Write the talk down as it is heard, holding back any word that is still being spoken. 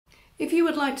If you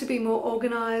would like to be more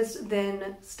organised,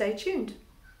 then stay tuned.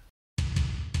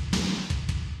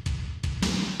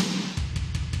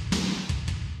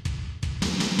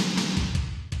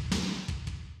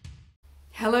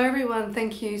 Hello everyone,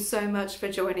 thank you so much for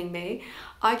joining me.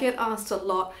 I get asked a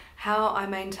lot how I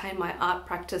maintain my art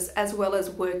practice as well as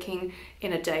working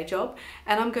in a day job,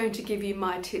 and I'm going to give you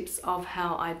my tips of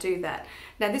how I do that.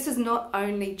 Now this is not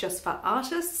only just for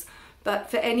artists,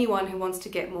 but for anyone who wants to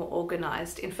get more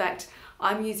organised. In fact,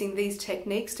 I'm using these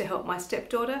techniques to help my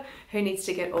stepdaughter who needs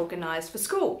to get organised for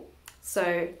school.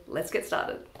 So let's get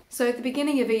started. So at the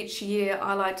beginning of each year,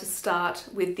 I like to start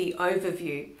with the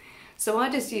overview. So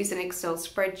I just use an Excel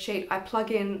spreadsheet. I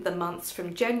plug in the months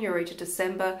from January to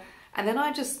December, and then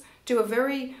I just do a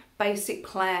very basic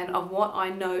plan of what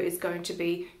I know is going to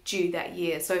be due that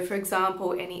year. So for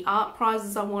example, any art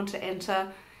prizes I want to enter,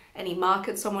 any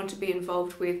markets I want to be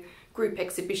involved with, group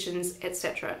exhibitions,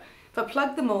 etc. If I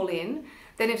plug them all in,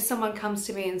 then if someone comes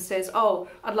to me and says, oh,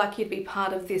 I'd like you to be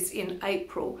part of this in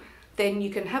April, then you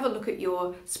can have a look at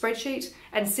your spreadsheet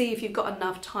and see if you've got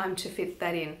enough time to fit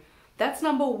that in. That's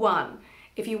number one.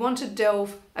 If you want to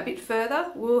delve a bit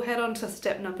further, we'll head on to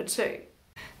step number two.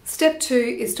 Step two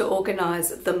is to organise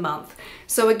the month.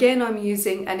 So again, I'm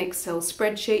using an Excel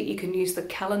spreadsheet. You can use the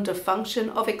calendar function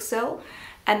of Excel.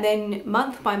 And then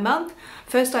month by month,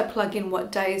 first I plug in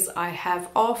what days I have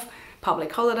off,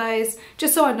 public holidays,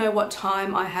 just so I know what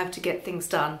time I have to get things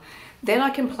done. Then I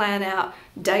can plan out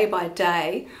day by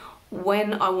day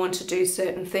when I want to do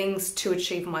certain things to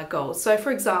achieve my goals. So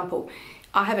for example,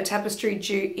 I have a tapestry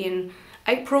due in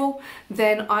April,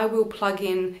 then I will plug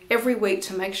in every week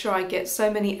to make sure I get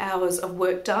so many hours of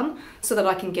work done so that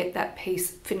I can get that piece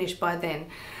finished by then.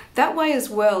 That way as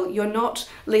well, you're not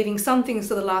leaving some things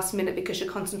to the last minute because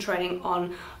you're concentrating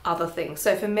on other things.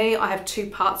 So for me, I have two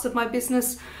parts of my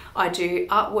business. I do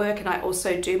artwork and I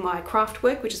also do my craft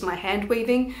work, which is my hand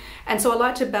weaving. And so I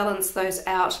like to balance those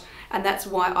out, and that's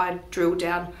why I drill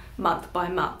down month by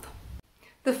month.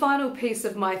 The final piece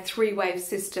of my three-wave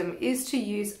system is to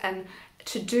use an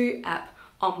to-do app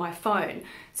on my phone.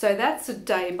 So that's a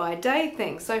day-by-day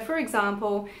thing. So for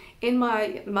example, in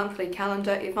my monthly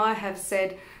calendar, if I have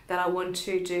said that I want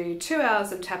to do 2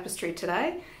 hours of tapestry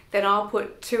today, then I'll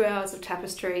put 2 hours of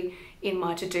tapestry in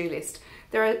my to-do list.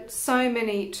 There are so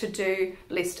many to-do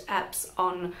list apps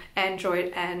on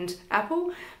Android and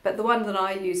Apple, but the one that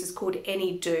I use is called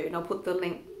AnyDo, and I'll put the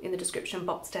link in the description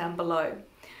box down below.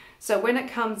 So when it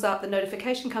comes up, the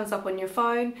notification comes up on your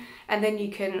phone, and then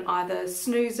you can either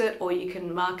snooze it or you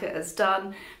can mark it as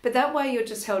done. But that way you're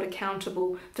just held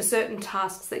accountable for certain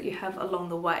tasks that you have along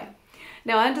the way.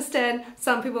 Now I understand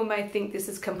some people may think this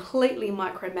is completely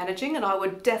micromanaging, and I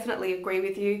would definitely agree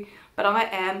with you, but I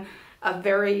am a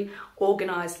very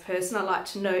organised person. I like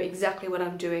to know exactly what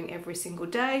I'm doing every single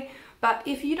day. But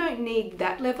if you don't need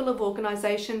that level of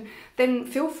organisation, then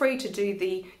feel free to do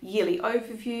the yearly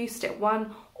overview, step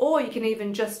one, or you can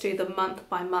even just do the month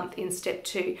by month in step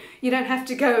two. You don't have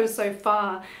to go so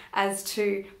far as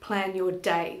to plan your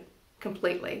day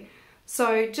completely.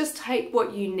 So just take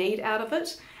what you need out of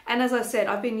it. And as I said,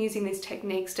 I've been using these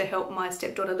techniques to help my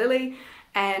stepdaughter Lily,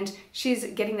 and she's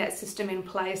getting that system in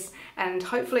place, and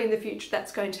hopefully in the future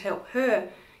that's going to help her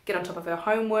get on top of her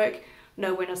homework,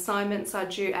 know when assignments are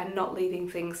due, and not leaving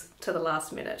things to the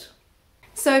last minute.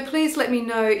 So please let me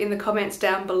know in the comments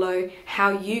down below how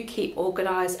you keep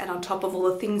organised and on top of all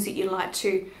the things that you like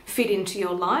to fit into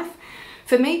your life.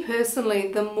 For me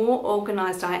personally, the more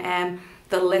organised I am,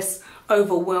 the less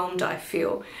overwhelmed I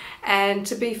feel. And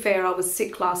to be fair, I was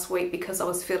sick last week because I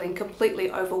was feeling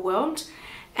completely overwhelmed.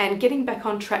 And getting back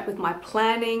on track with my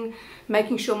planning,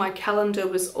 making sure my calendar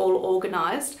was all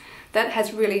organised, that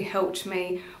has really helped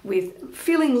me with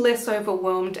feeling less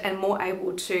overwhelmed and more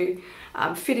able to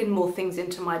fit in more things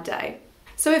into my day.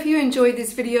 So if you enjoyed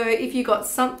this video, if you got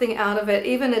something out of it,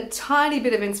 even a tiny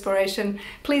bit of inspiration,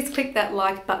 please click that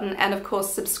like button and of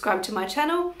course subscribe to my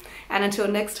channel. And until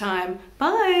next time,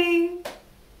 bye!